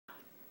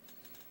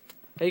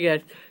Hey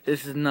guys,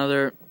 this is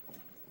another.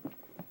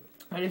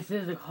 This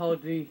is a Call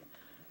of Duty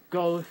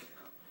Ghost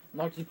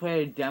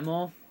multiplayer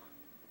demo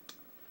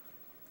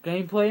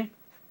gameplay.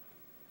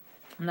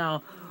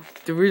 Now,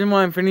 the reason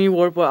why Infinity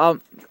Ward put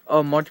out a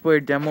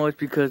multiplayer demo is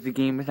because the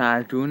game is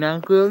not doing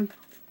that good.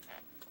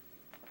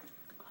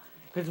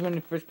 Because when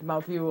it first came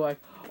out, people were like,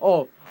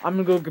 "Oh, I'm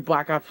gonna go get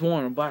Black Ops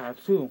 1 or Black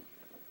Ops 2." You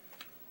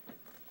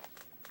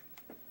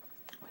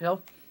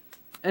know?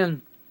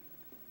 And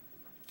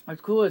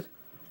what's cool is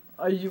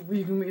you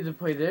can either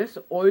play this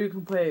or you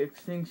can play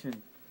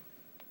Extinction.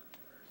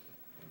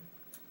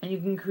 And you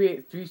can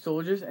create 3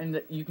 soldiers and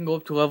you can go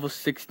up to level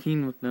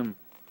 16 with them.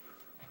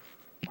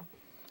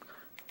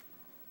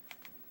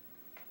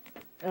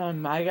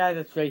 My guy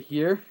that's right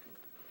here,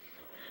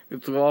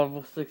 it's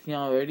level 16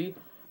 already.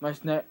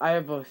 I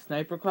have a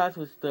sniper class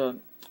with the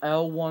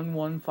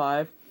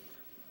L115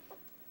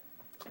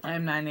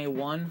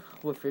 M9A1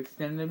 with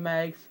extended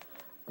mags,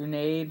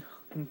 grenade,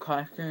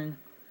 concussion.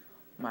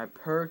 My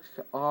perks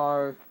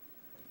are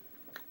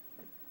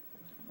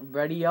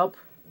ready up,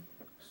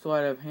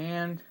 sleight of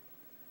hand,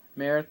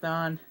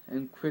 marathon,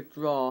 and quick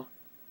draw.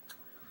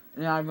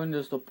 And I run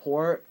the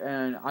support,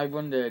 and I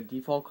run the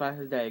default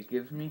classes that it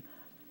gives me,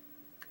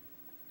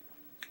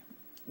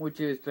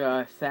 which is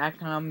the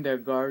SATCOM, the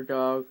guard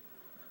dog,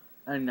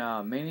 and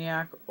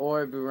maniac.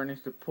 Or if you're running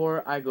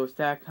support, I go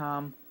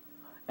SATCOM,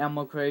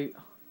 ammo crate,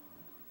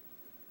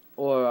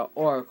 or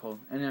Oracle,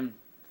 and then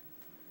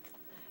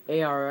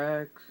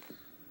ARX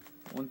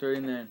 130,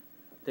 and then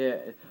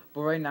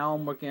but right now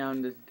I'm working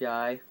on this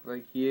guy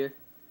right here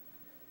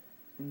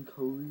in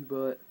Cody,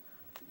 but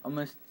I'm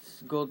gonna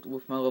go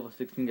with my level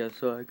 16 guys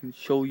so I can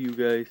show you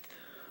guys.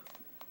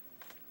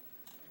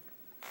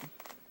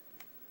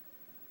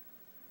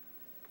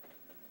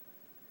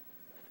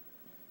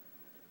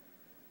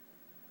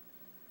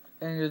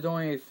 And there's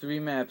only 3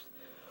 maps: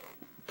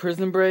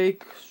 Prison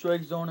Break,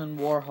 Strike Zone, and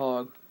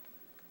Warhog.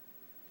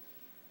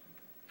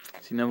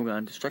 See, now we're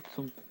gonna destruct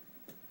them.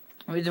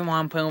 The reason why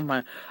I'm playing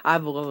with I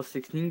have a level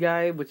 16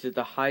 guy, which is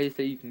the highest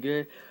that you can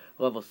get,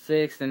 level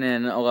 6, and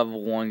then a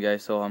level 1 guy,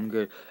 so I'm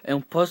good.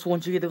 And plus,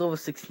 once you get to level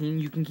 16,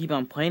 you can keep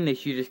on playing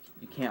this, you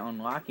can't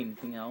unlock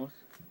anything else.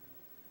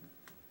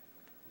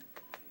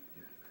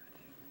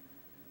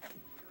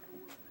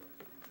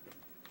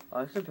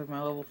 I should pick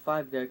my level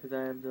 5 guy, because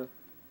I have the...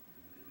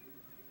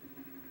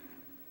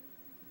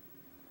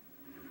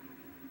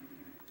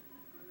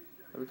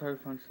 every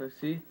target punch, so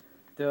see?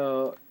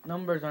 The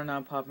numbers are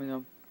not popping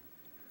up.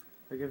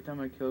 Like every time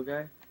I kill a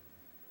guy,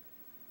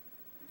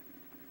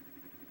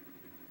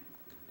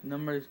 the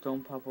numbers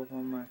don't pop up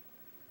on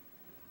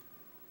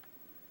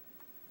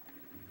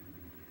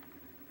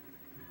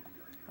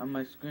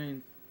my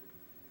screen.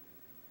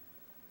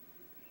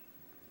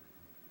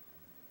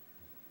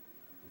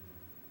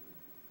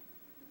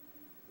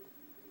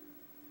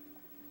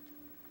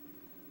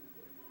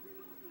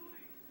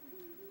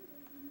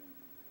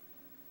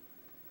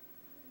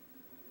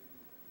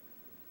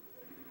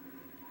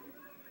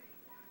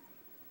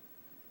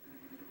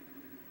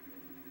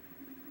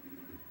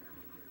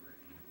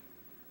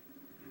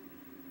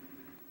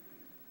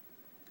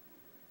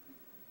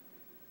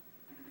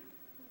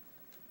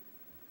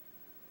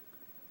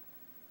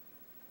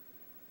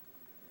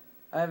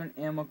 I have an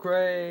ammo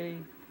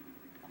crate.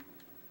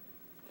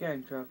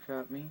 Can't drop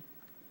shot me.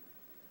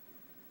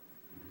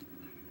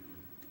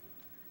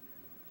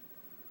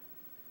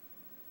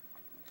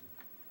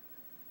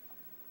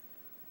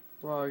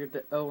 Wow, I get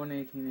the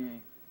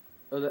L118A.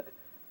 Oh, the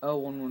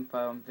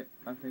L115.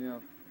 I'm thinking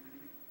of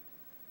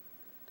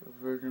the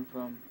version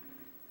from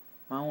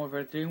Modern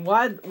Warfare 3.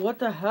 What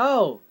the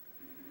hell?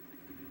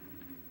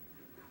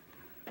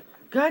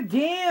 God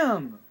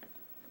damn!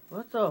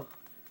 What the? Oh.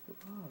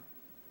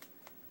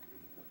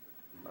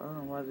 I don't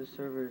know why the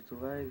server is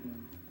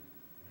lagging.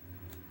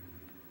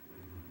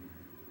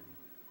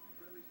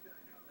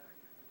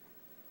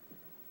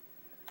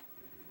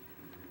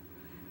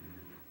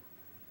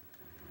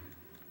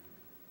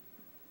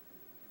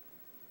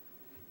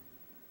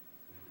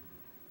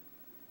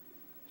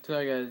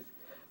 Sorry guys,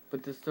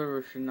 but the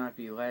server should not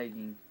be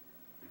lagging.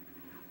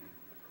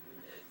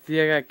 See,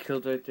 I got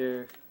killed right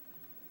there.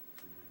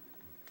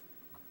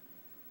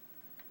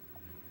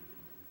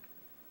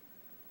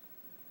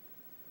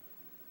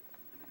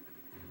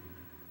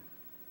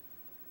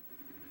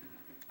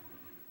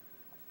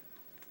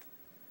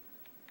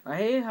 I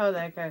hate how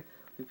that guy,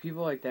 the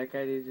people like that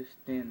guy, they just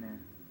stand there.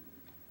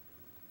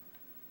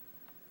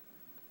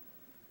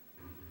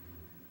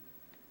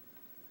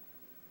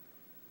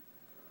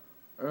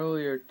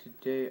 Earlier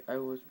today, I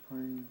was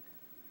playing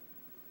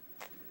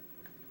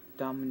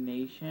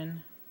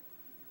Domination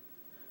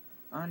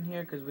on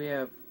here, because we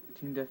have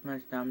Team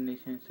Deathmatch,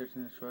 Domination, Search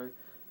and Destroy.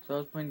 So I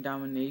was playing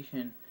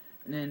Domination,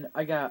 and then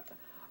I got,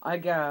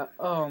 what's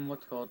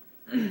it called?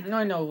 No,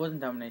 it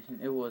wasn't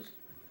Domination, it was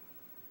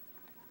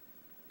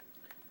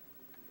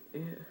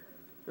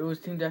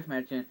Team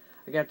Deathmatch, and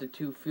I got the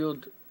 2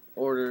 field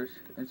orders,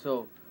 and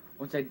so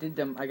once I did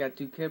them, I got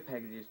 2 care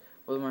packages.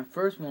 Well, my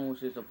first one was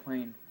just a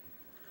plane,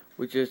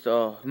 which is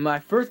my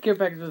first care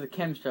package was a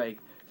Chem Strike,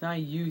 So I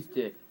used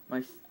it.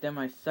 Then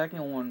my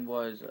second one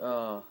was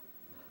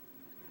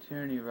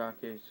Tyranny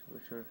rockets,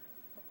 which are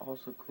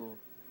also cool.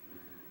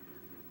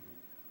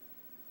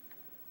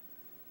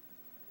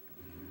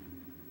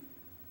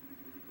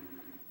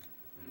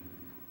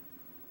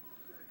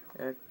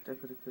 Yeah, that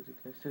could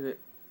have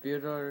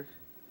field orders.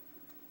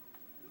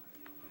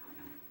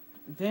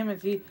 Damn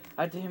it, see,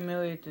 I had to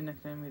humiliate the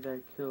next enemy that I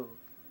killed.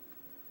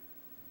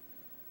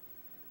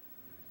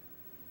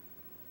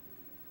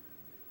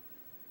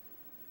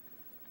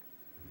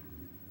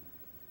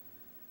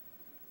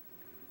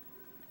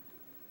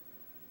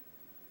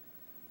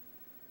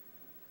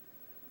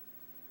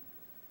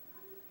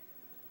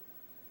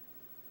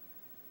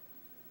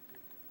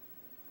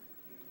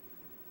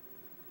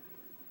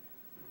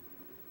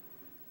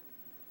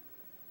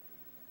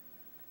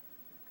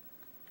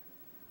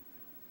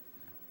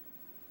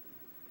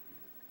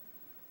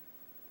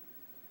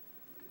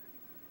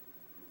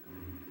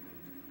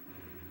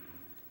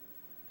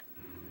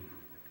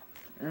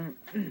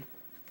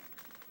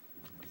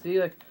 See,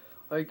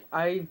 like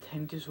I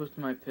intend to switch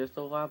to my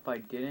pistol a lot, but I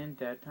didn't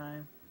that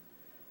time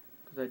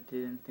because I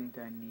didn't think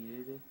that I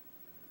needed it.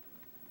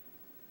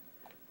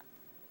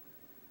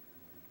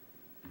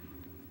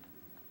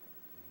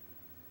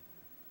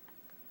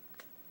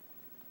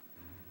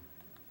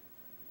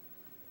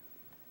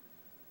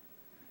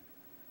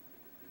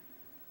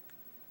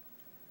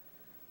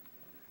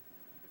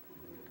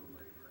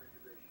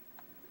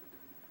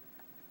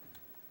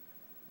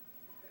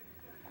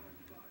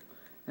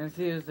 And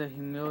see, it's to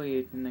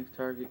humiliate the next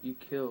target you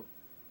kill.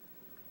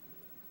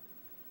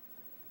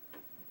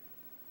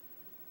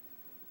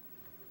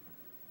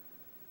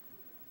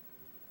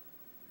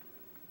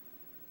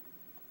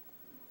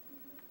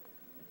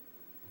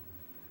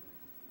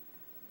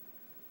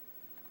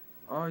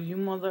 Oh, you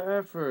mother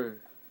effer!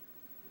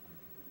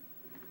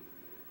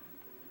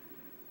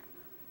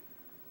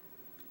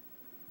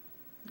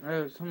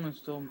 Oh, someone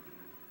stole.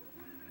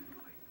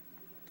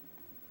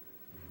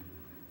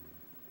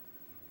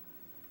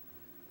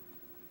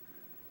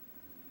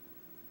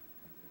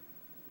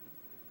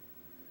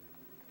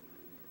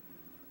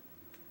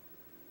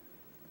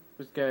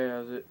 This guy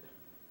has it.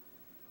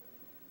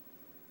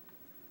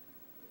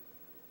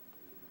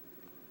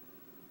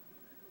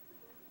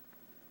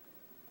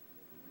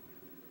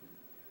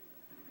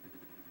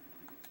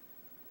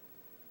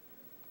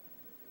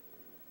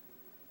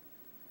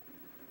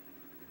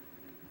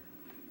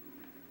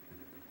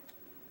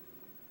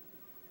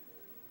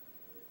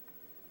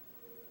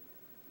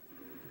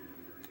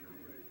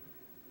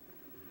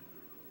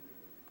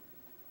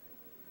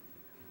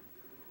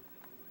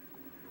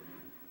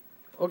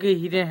 Okay,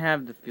 he didn't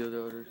have the field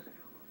orders.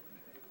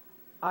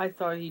 I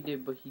thought he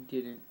did, but he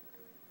didn't.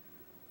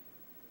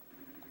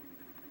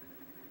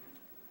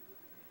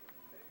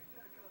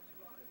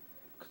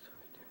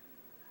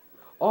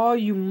 Oh,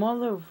 you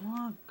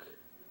motherfucker!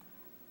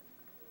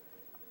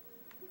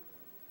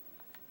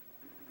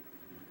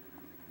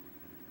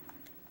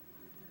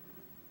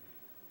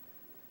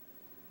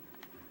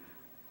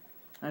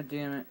 God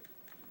damn it.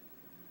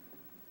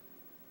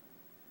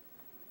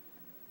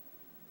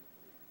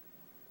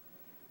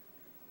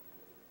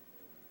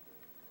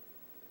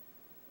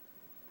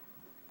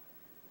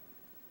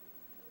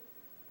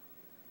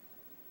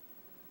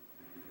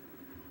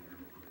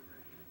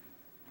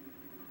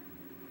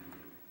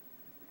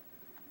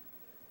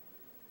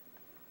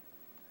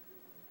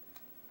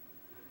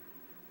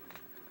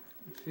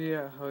 See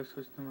how I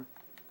switched to my...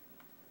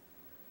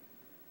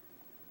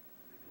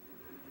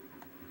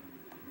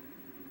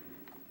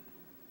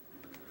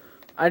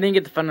 I didn't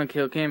get the final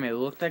kill cam. It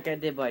looked like I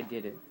did, but I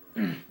didn't.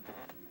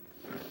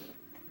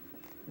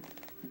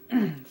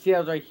 See, I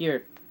was right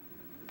here.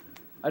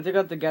 I took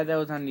out the guy that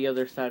was on the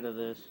other side of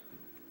this.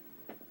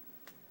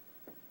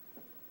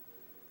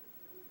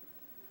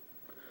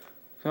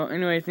 So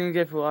anyway, thank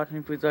you guys for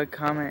watching. Please like,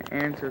 comment,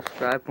 and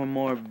subscribe for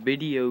more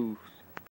videos.